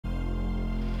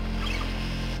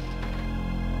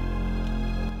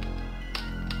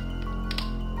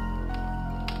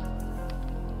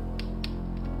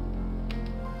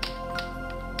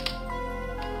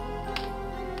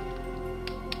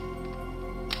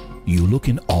You look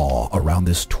in awe around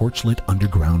this torchlit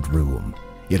underground room.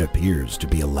 It appears to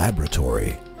be a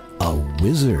laboratory, a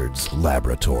wizard's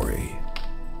laboratory.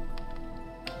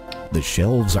 The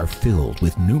shelves are filled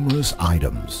with numerous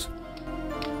items.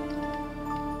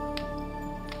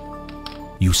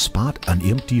 You spot an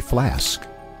empty flask.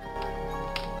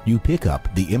 You pick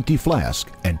up the empty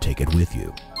flask and take it with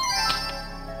you.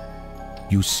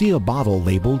 You see a bottle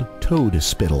labeled Toad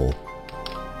Spittle.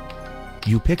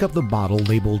 You pick up the bottle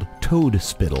labeled Toad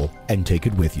Spittle and take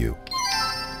it with you.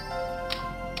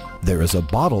 There is a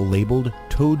bottle labeled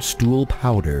Toadstool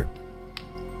Powder.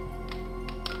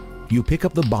 You pick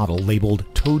up the bottle labeled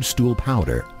Toadstool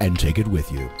Powder and take it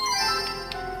with you.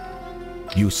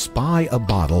 You spy a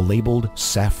bottle labeled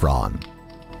Saffron.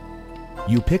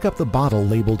 You pick up the bottle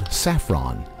labeled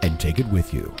Saffron and take it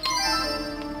with you.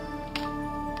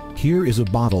 Here is a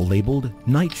bottle labeled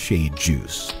Nightshade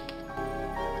Juice.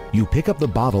 You pick up the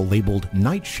bottle labeled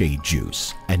Nightshade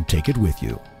Juice and take it with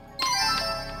you.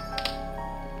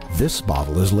 This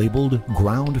bottle is labeled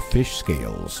Ground Fish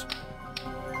Scales.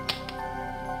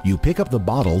 You pick up the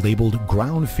bottle labeled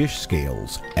Ground Fish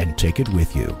Scales and take it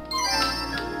with you.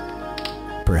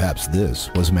 Perhaps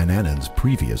this was Manannan's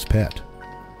previous pet.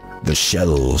 The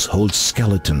shelves hold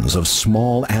skeletons of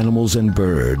small animals and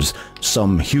birds,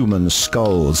 some human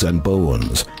skulls and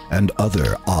bones, and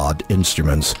other odd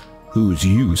instruments whose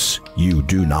use you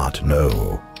do not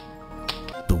know.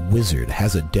 The wizard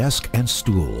has a desk and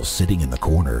stool sitting in the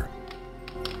corner.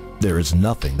 There is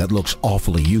nothing that looks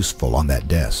awfully useful on that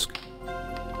desk.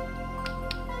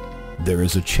 There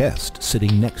is a chest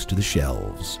sitting next to the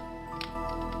shelves.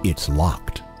 It's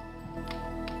locked.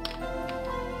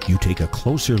 You take a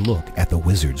closer look at the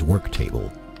wizard's work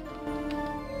table.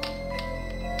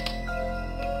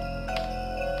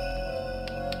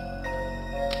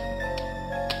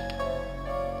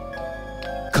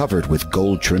 Covered with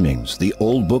gold trimmings, the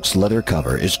old book's leather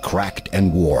cover is cracked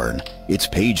and worn, its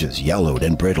pages yellowed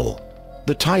and brittle.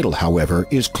 The title, however,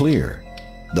 is clear: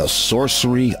 The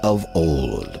Sorcery of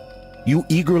Old. You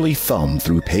eagerly thumb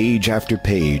through page after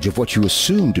page of what you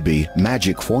assume to be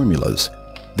magic formulas.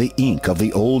 The ink of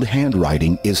the old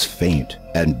handwriting is faint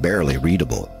and barely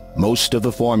readable. Most of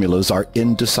the formulas are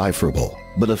indecipherable,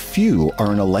 but a few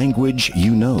are in a language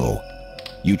you know.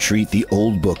 You treat the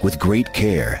old book with great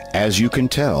care, as you can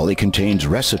tell it contains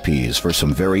recipes for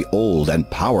some very old and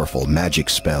powerful magic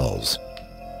spells.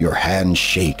 Your hands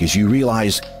shake as you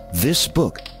realize this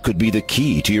book could be the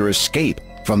key to your escape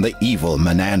from the evil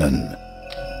Manannan.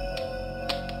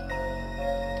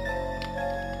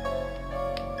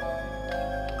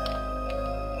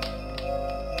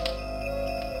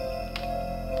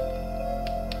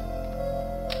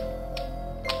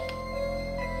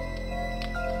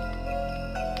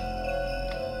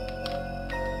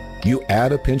 You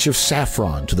add a pinch of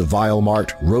saffron to the vial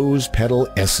marked Rose Petal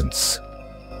Essence.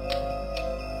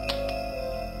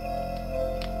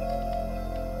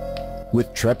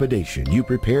 With trepidation, you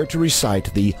prepare to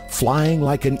recite the Flying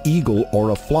Like an Eagle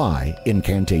or a Fly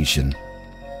incantation.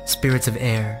 Spirits of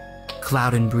air,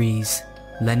 cloud and breeze,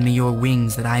 lend me your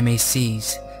wings that I may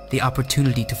seize the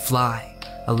opportunity to fly.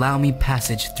 Allow me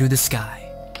passage through the sky.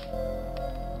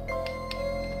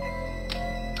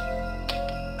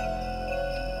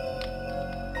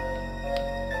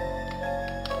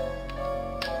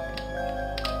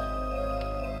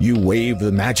 You wave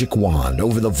the magic wand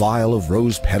over the vial of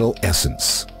Rose Petal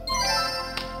Essence.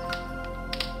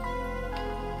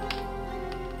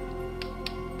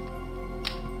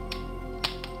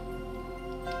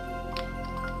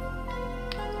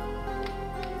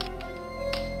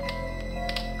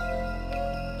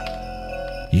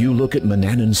 You look at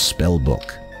Manannan's spell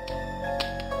book.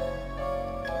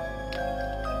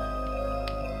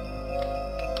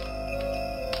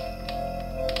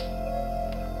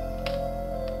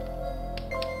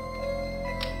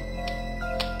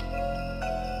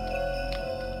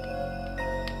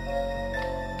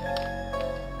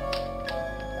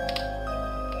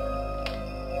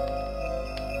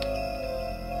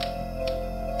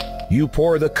 You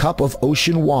pour the cup of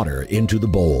ocean water into the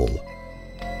bowl.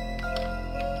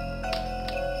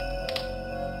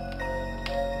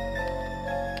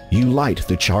 You light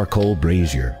the charcoal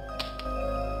brazier.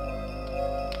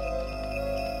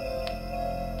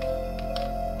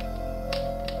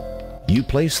 You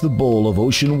place the bowl of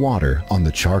ocean water on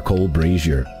the charcoal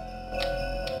brazier.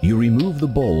 You remove the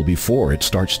bowl before it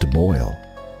starts to boil.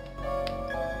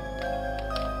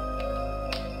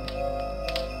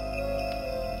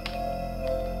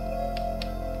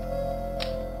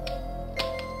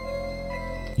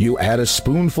 You add a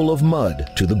spoonful of mud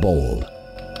to the bowl.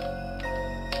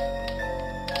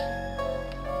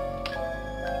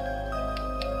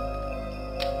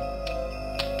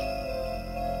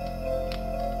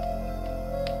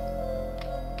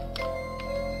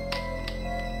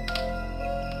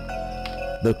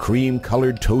 The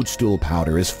cream-colored toadstool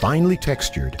powder is finely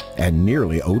textured and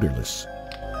nearly odorless.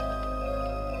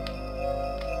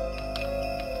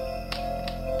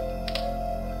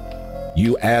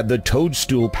 You add the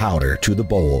toadstool powder to the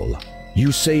bowl.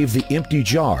 You save the empty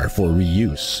jar for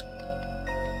reuse.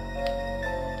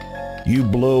 You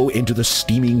blow into the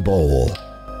steaming bowl.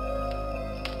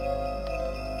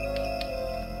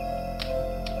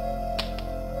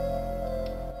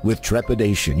 With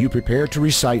trepidation, you prepare to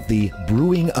recite the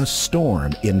Brewing a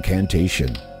Storm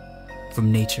incantation.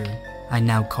 From nature, I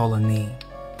now call on thee,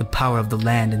 the power of the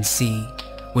land and sea.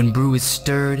 When brew is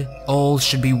stirred, all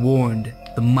should be warned,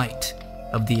 the might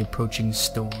of the approaching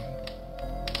storm.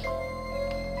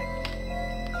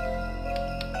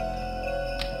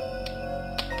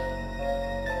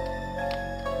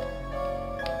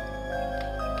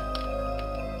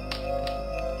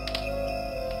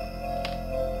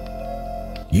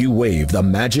 You wave the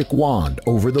magic wand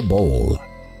over the bowl.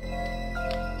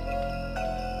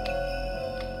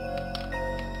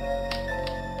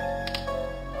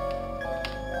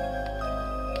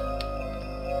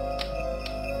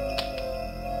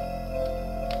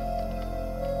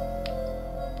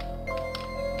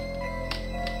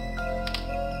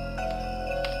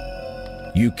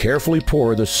 You carefully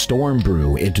pour the storm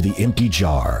brew into the empty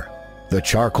jar. The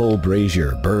charcoal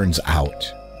brazier burns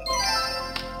out.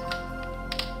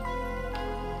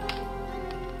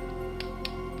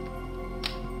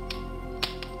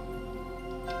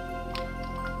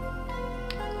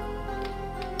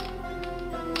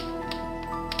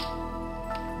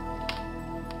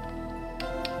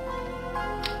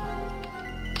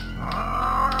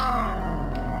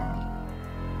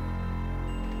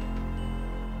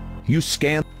 You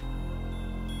scan.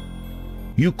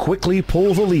 You quickly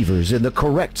pull the levers in the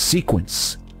correct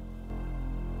sequence.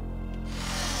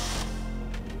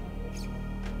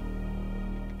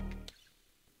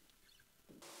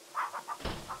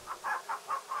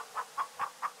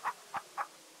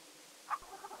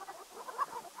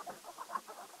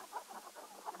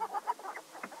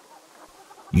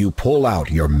 You pull out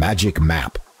your magic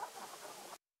map.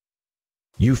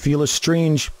 You feel a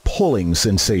strange pulling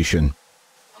sensation.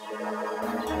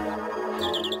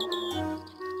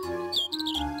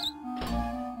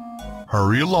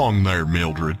 Hurry along there,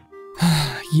 Mildred.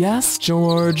 Yes,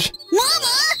 George.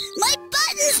 Mama, my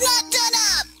button's not done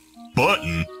up!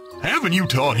 Button? Haven't you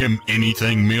taught him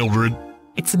anything, Mildred?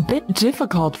 It's a bit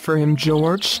difficult for him,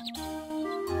 George.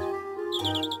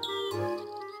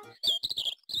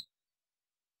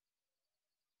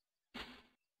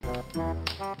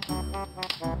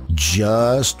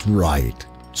 Just right.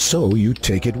 So you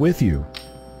take it with you.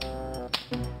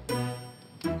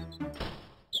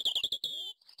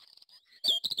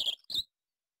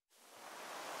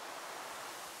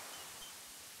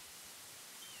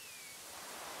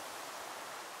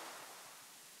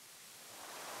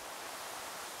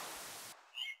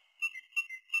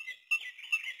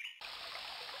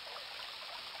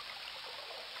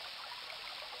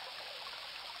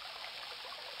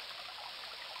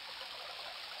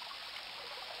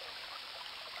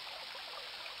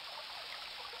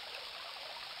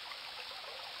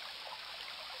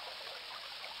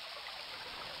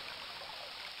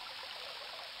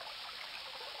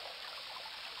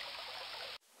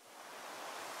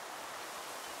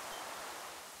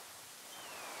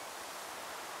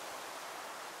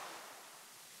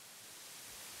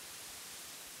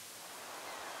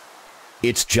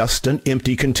 It's just an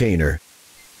empty container.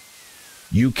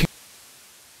 You can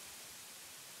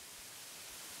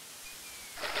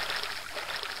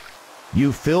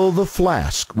You fill the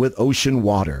flask with ocean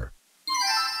water.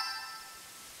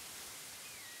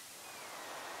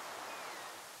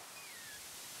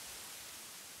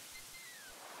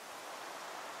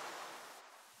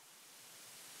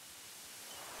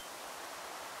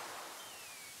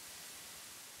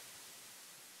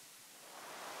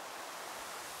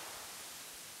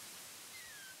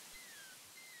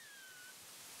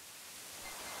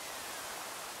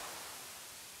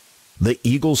 The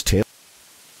eagle's tail.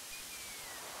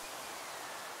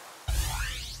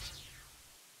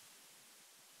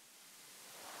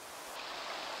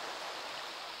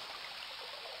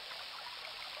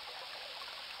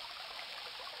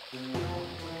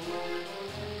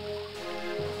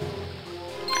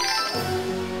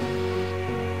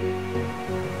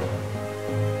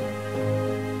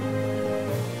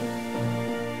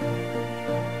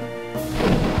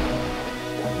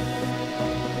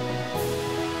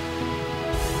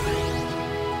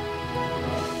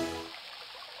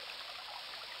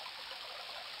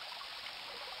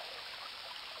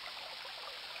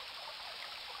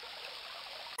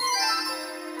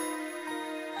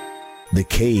 The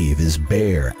cave is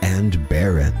bare and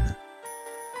barren.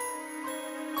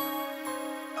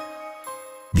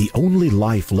 The only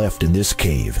life left in this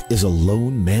cave is a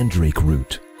lone mandrake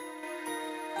root.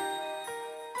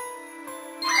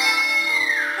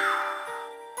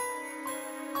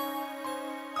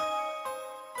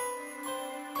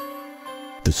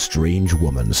 The strange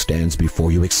woman stands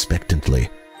before you expectantly.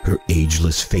 Her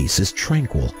ageless face is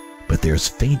tranquil, but there's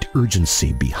faint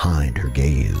urgency behind her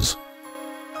gaze.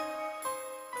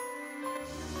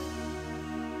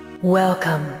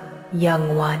 Welcome,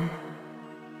 young one.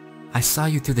 I saw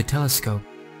you through the telescope,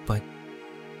 but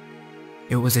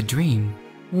it was a dream.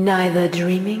 Neither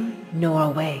dreaming nor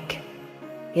awake.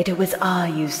 Yet it was I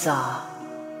you saw.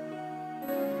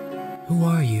 Who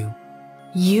are you?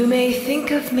 You may think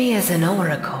of me as an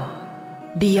oracle.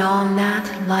 Beyond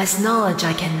that lies knowledge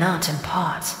I cannot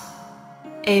impart.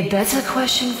 A better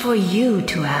question for you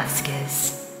to ask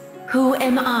is, who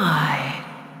am I?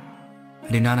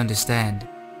 I do not understand.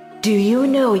 Do you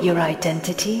know your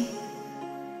identity?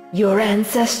 Your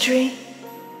ancestry?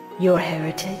 Your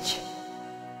heritage?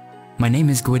 My name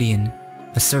is Gwydion,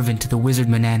 a servant to the wizard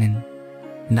Manannan,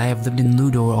 and I have lived in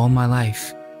Ludor all my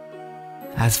life.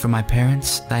 As for my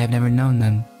parents, I have never known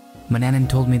them. Manannan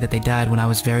told me that they died when I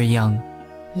was very young.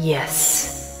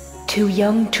 Yes. Too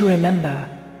young to remember.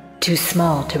 Too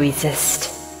small to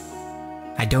resist.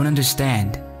 I don't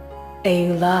understand.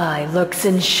 A lie lurks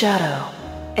in shadow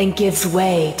and gives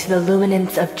way to the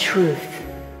luminance of truth.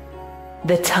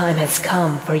 The time has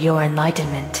come for your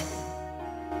enlightenment.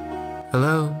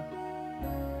 Hello?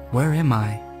 Where am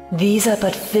I? These are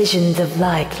but visions of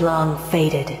light long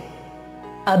faded.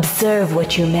 Observe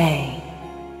what you may,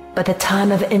 but the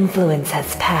time of influence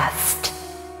has passed.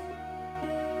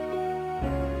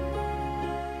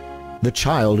 The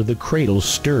child of the cradle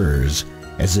stirs,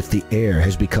 as if the air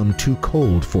has become too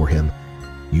cold for him.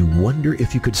 You wonder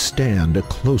if you could stand a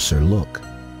closer look.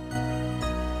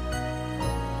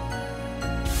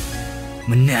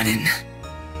 Manannan.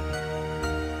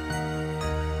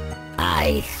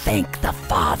 I thank the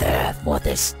Father for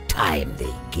this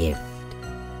timely gift.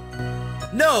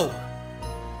 No!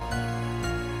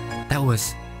 I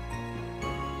was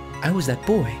that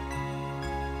boy.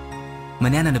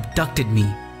 Manannan abducted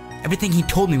me. Everything he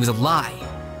told me was a lie.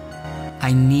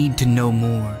 I need to know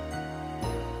more.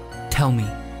 Tell me.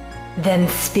 Then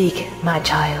speak, my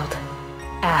child.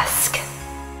 Ask.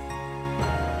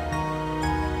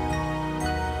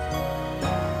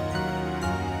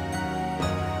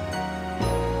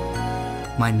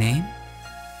 My name?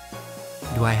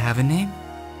 Do I have a name?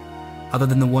 Other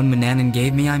than the one Manannan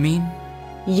gave me, I mean?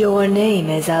 Your name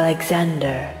is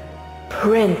Alexander.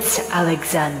 Prince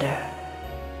Alexander.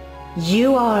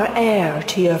 You are heir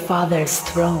to your father's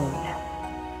throne.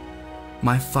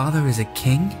 My father is a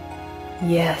king?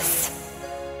 Yes,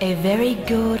 a very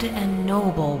good and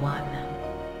noble one.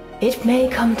 It may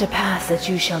come to pass that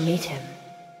you shall meet him.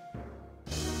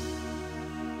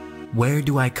 Where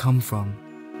do I come from?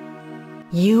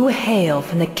 You hail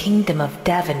from the kingdom of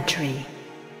Daventry.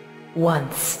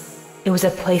 Once, it was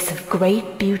a place of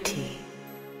great beauty.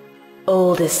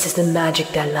 Oldest is the magic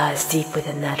that lies deep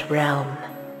within that realm,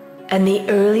 and the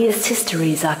earliest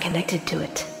histories are connected to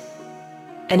it.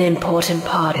 An important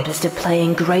part it is to play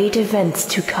in great events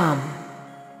to come,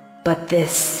 but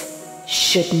this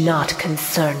should not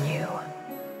concern you.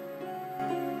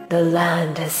 The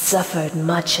land has suffered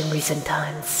much in recent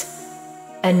times,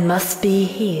 and must be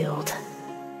healed.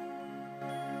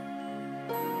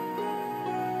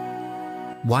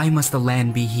 Why must the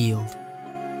land be healed?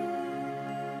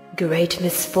 Great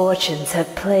misfortunes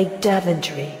have plagued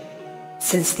Daventry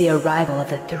since the arrival of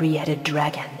the three-headed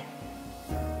dragon.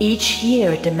 Each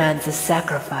year it demands a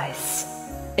sacrifice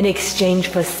in exchange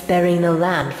for sparing the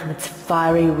land from its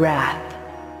fiery wrath.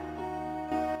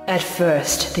 At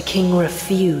first, the king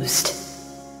refused,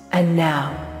 and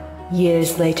now,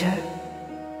 years later,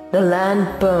 the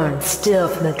land burns still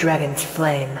from the dragon's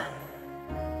flame.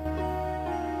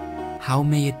 How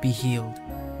may it be healed?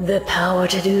 The power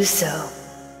to do so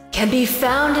can be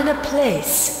found in a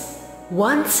place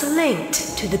once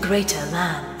linked to the greater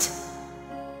land.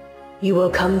 You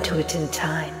will come to it in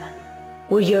time,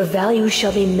 where your value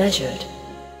shall be measured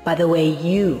by the way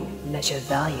you measure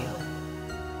value.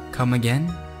 Come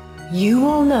again? You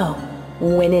will know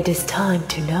when it is time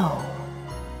to know.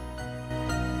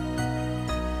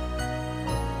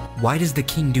 Why does the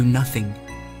king do nothing?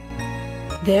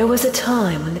 There was a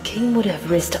time when the king would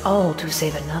have risked all to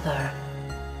save another.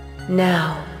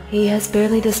 Now, he has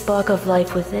barely the spark of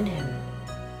life within him.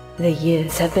 The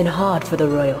years have been hard for the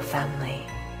royal family.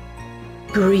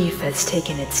 Grief has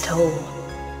taken its toll.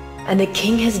 and the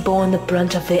king has borne the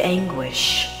brunt of the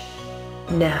anguish.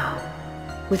 Now,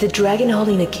 with the dragon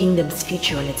holding the kingdom's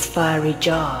future in its fiery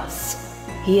jaws,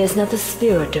 he has not the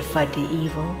spirit to fight the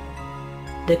evil.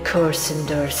 The curse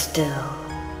endures still.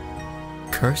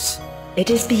 Curse? It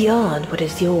is beyond what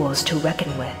is yours to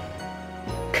reckon with.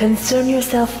 Concern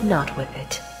yourself not with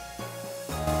it.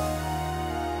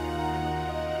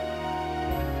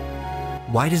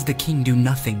 Why does the king do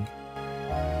nothing?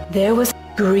 There was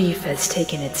grief has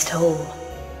taken its toll,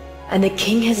 and the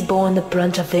king has borne the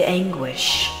brunt of the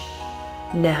anguish.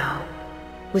 Now,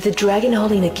 with the dragon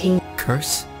holding the king...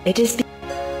 Curse? It is...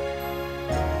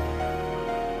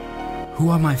 Who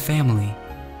are my family?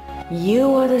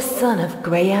 You are the son of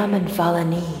Graham and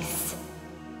Valanice,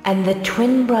 and the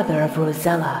twin brother of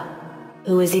Rosella,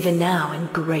 who is even now in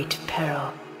great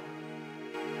peril.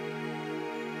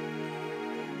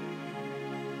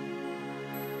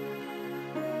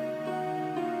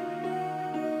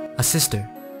 A sister.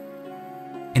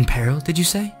 In peril, did you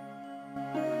say?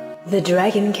 The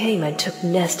dragon came and took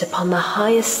nest upon the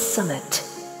highest summit.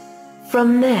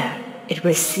 From there, it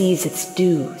receives its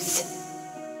dues.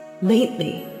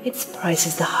 Lately, its price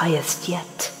is the highest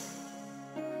yet.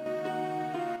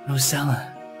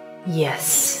 Rosella.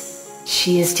 Yes,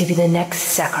 she is to be the next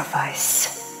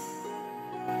sacrifice.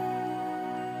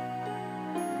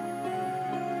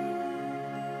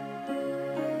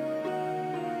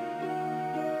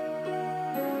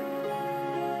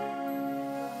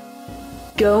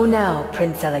 Go now,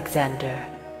 Prince Alexander.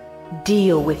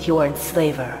 Deal with your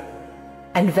enslaver,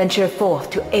 and venture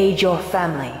forth to aid your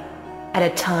family at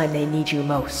a time they need you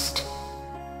most.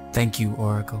 Thank you,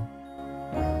 Oracle.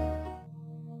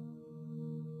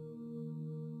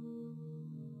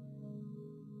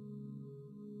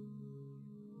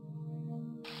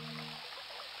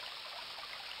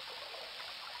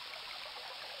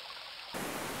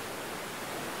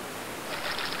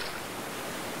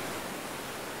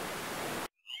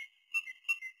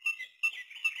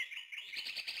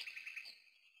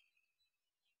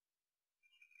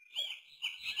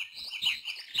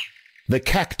 The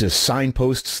cactus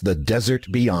signposts the desert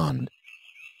beyond.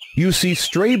 You see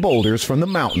stray boulders from the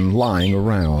mountain lying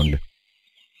around.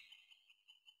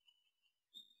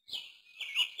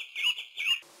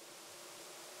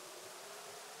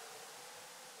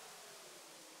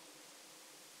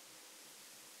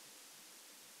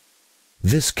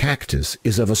 This cactus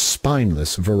is of a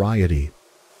spineless variety.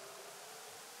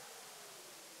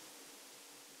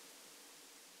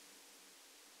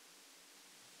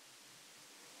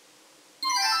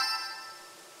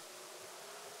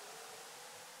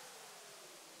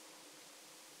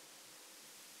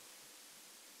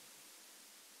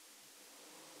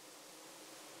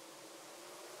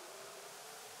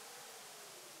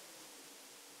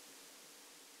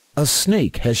 A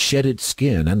snake has shed its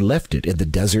skin and left it in the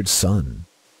desert sun.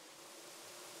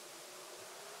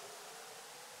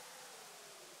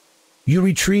 You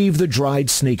retrieve the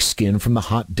dried snake skin from the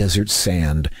hot desert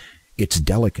sand. It's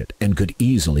delicate and could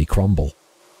easily crumble.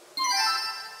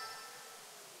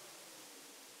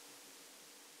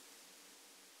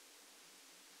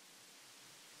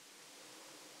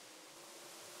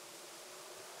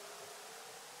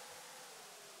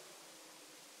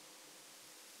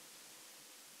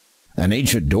 An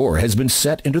ancient door has been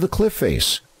set into the cliff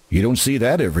face. You don't see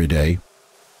that every day.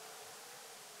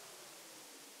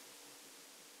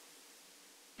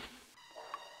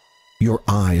 Your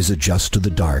eyes adjust to the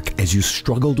dark as you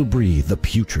struggle to breathe the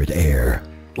putrid air.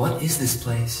 What is this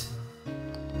place?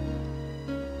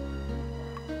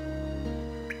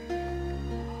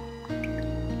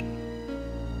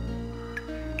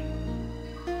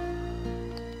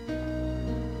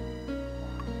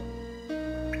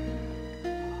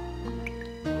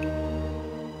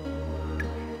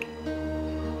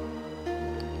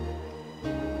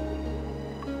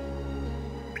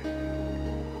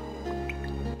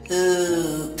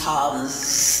 Who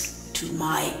comes to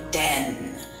my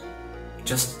den?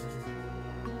 Just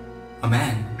a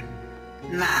man.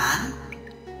 Man?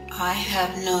 I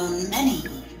have known many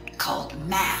called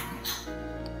man.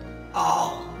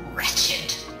 All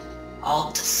wretched,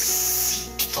 all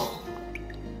deceitful.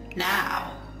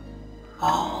 Now,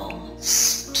 all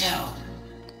stone.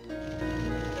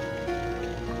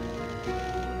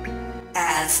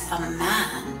 As a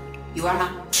man, you are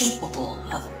not capable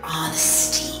of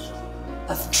honesty,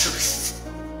 of truth.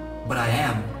 But I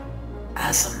am.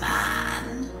 As a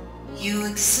man, you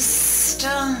exist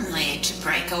only to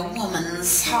break a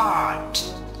woman's heart.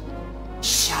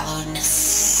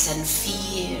 Shallowness and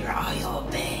fear are your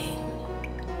bane.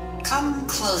 Come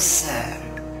closer,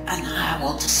 and I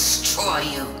will destroy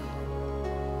you.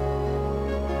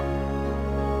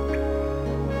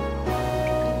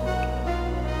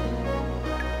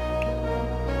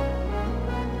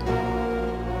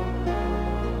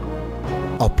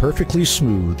 A perfectly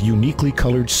smooth, uniquely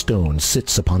colored stone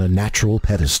sits upon a natural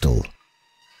pedestal.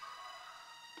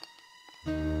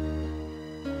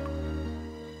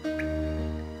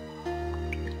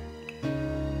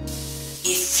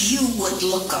 If you would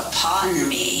look upon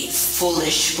me,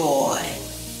 foolish boy,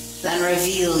 then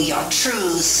reveal your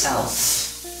true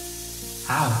self.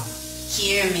 How?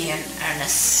 Hear me in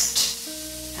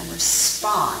earnest, and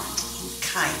respond in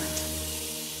kind.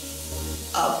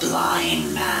 A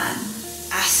blind man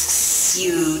asks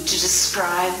you to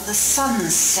describe the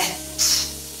sunset.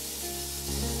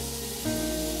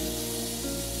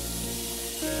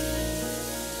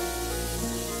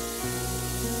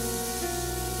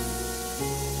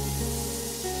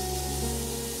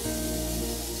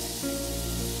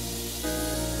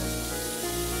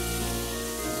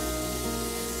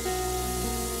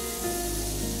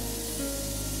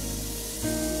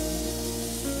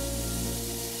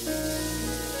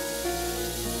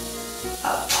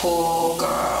 A poor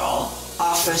girl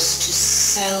offers to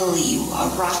sell you a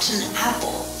rotten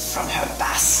apple from her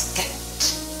basket.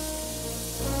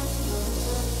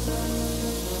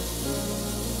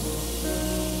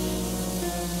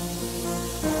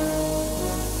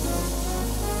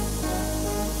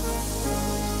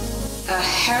 A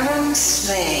harem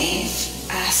slave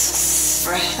asks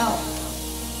for help.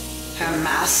 Her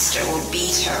master will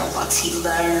beat her once he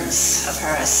learns of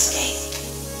her escape.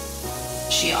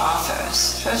 She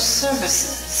offers her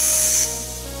services.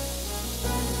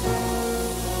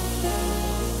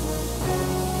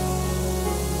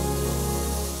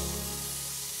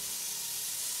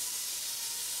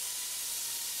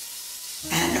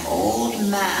 An old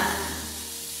man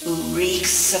who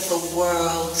reeks of the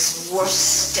world's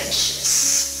worst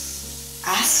stenches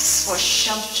asks for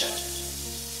shelter.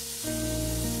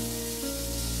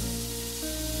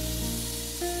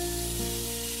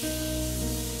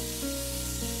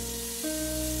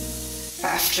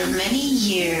 After many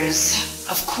years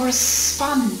of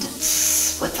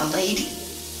correspondence with a lady,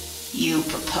 you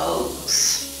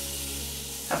propose.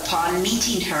 Upon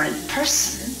meeting her in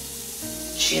person,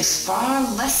 she is far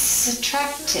less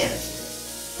attractive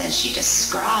than she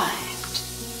described.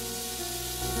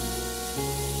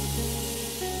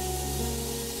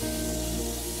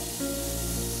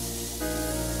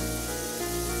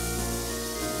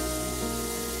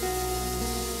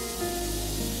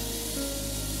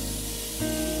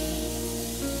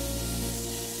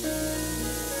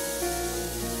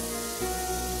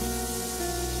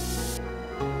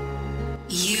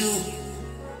 You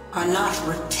are not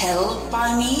repelled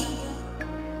by me?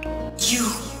 You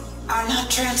are not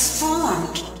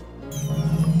transformed?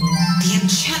 The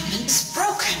enchantment is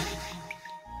broken.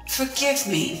 Forgive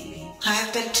me. I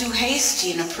have been too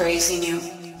hasty in appraising you.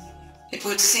 It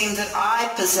would seem that I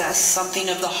possess something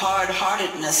of the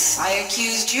hard-heartedness I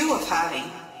accused you of having.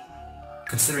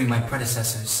 Considering my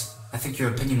predecessors, I think your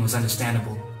opinion was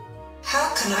understandable.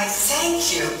 How can I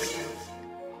thank you?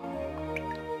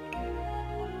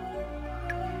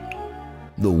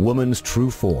 The woman's true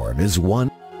form is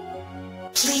one.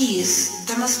 Please,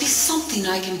 there must be something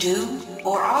I can do,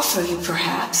 or offer you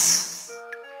perhaps.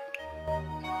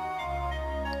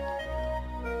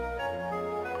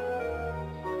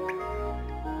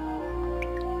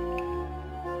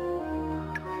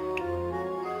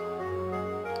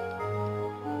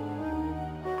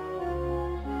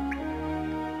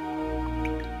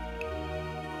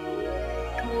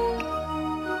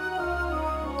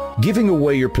 Giving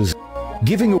away your possessions.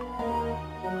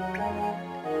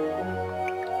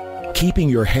 Keeping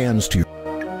your hands to your...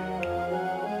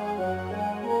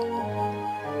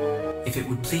 If it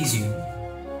would please you,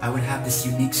 I would have this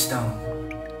unique stone.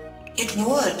 It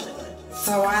would,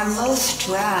 though I am loath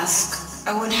to ask.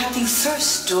 I would have you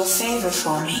first do a favor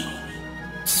for me.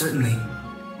 Certainly.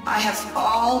 I have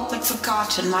all but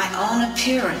forgotten my own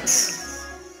appearance,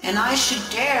 and I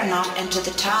should dare not enter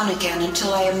the town again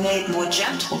until I am made more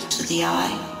gentle to the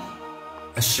eye.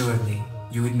 Assuredly,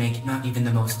 you would make not even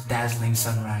the most dazzling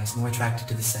sunrise more attractive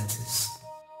to the senses.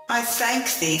 I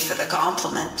thank thee for the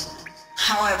compliment.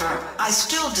 However, I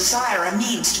still desire a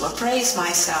means to appraise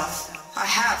myself. I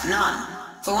have none,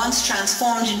 for once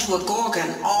transformed into a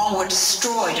gorgon, all were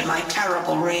destroyed in my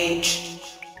terrible rage.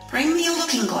 Bring me a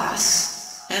looking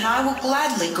glass, and I will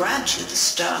gladly grant you the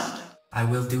stone. I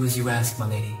will do as you ask, my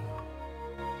lady.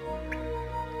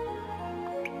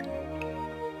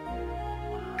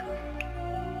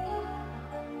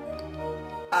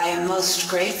 I am most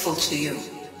grateful to you.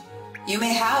 You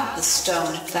may have the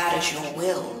stone if that is your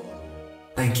will.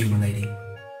 Thank you, my lady.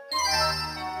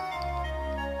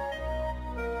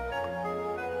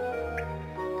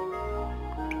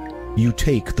 You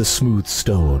take the smooth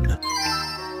stone.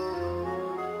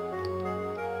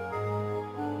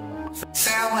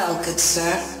 good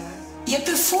sir. Yet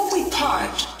before we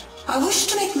part, I wish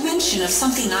to make mention of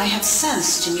something I have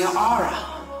sensed in your aura.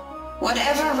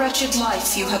 Whatever wretched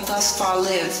life you have thus far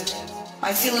lived,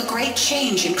 I feel a great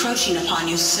change encroaching upon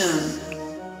you soon.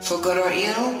 For good or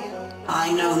ill,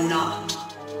 I know not.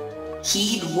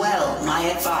 Heed well my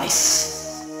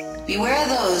advice. Beware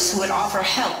those who would offer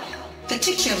help,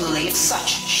 particularly if such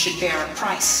should bear a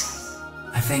price.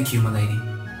 I thank you, milady.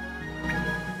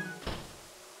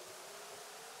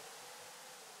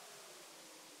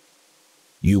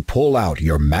 You pull out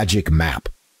your magic map.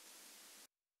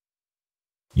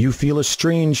 You feel a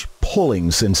strange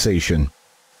pulling sensation.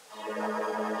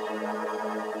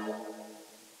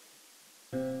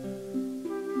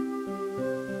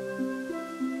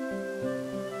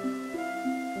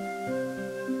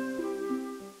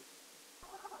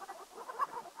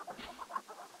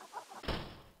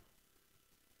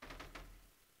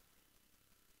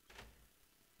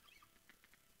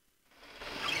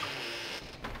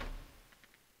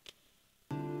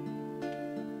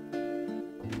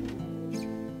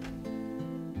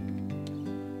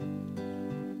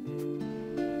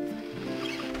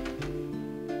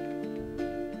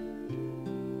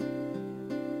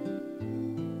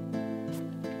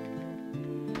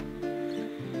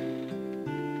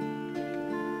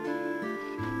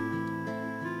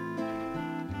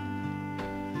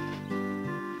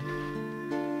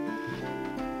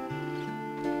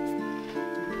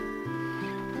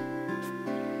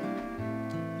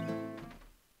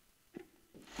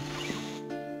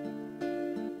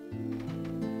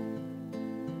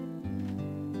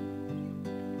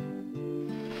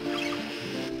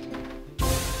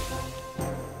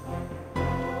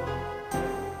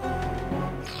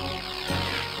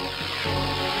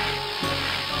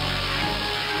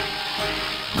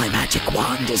 My magic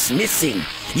wand is missing.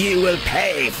 You will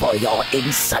pay for your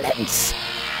insolence.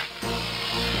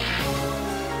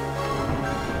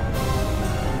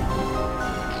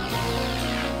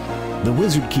 The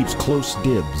wizard keeps close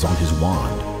dibs on his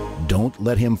wand. Don't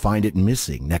let him find it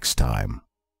missing next time.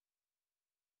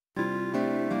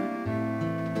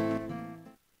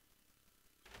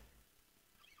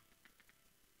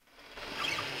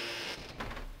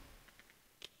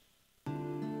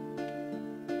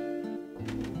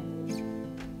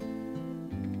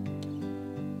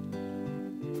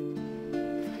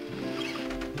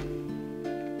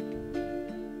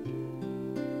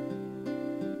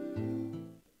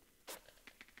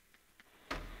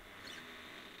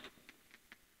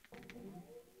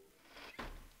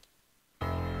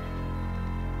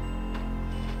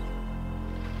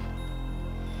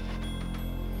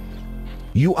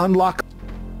 You unlock.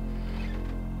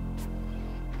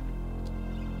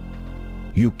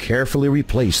 You carefully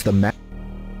replace the map.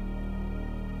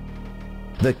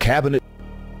 The cabinet.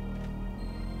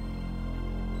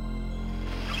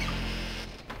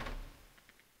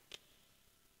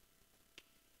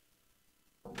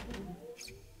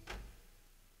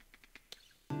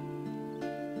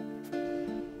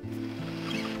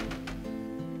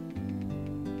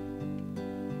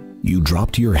 You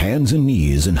drop to your hands and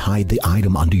knees and hide the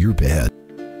item under your bed.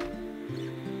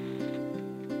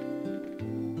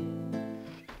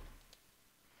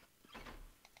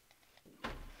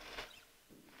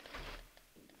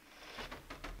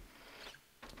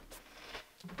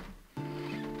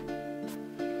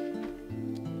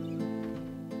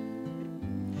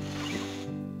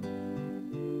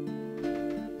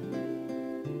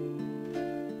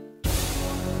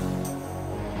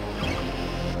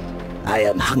 I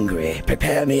am hungry.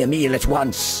 Prepare me a meal at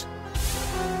once.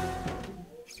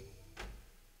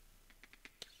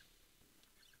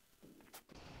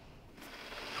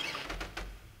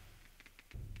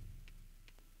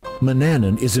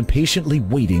 Manannan is impatiently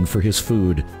waiting for his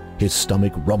food. His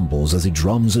stomach rumbles as he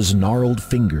drums his gnarled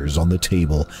fingers on the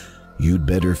table. You'd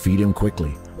better feed him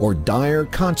quickly, or dire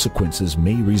consequences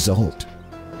may result.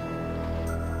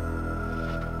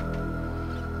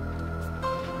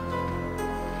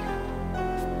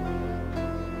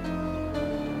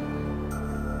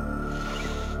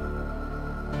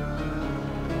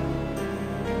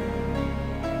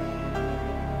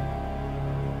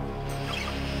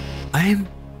 I'm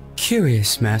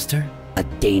curious, Master. A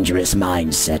dangerous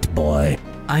mindset, boy.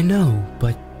 I know,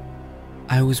 but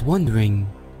I was wondering,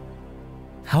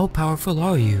 how powerful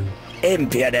are you?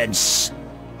 Impudence!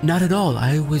 Not at all.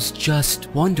 I was just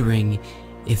wondering,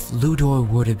 if Ludor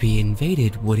were to be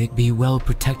invaded, would it be well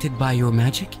protected by your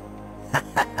magic?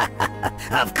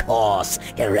 Of course,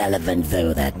 irrelevant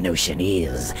though that notion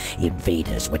is,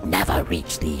 invaders would never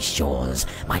reach these shores.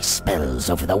 My spells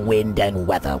over the wind and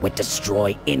weather would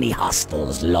destroy any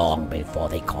hostiles long before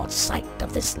they caught sight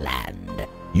of this land.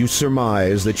 You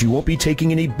surmise that you won't be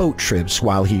taking any boat trips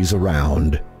while he's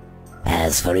around.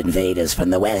 As for invaders from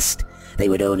the west, they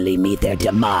would only meet their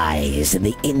demise in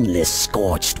the endless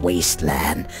scorched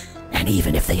wasteland. And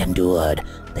even if they endured,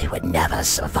 they would never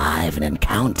survive an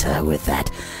encounter with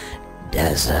that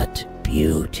desert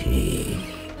beauty.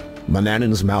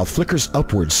 Manannan's mouth flickers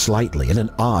upwards slightly in an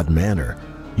odd manner.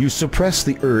 You suppress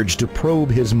the urge to probe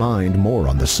his mind more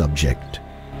on the subject.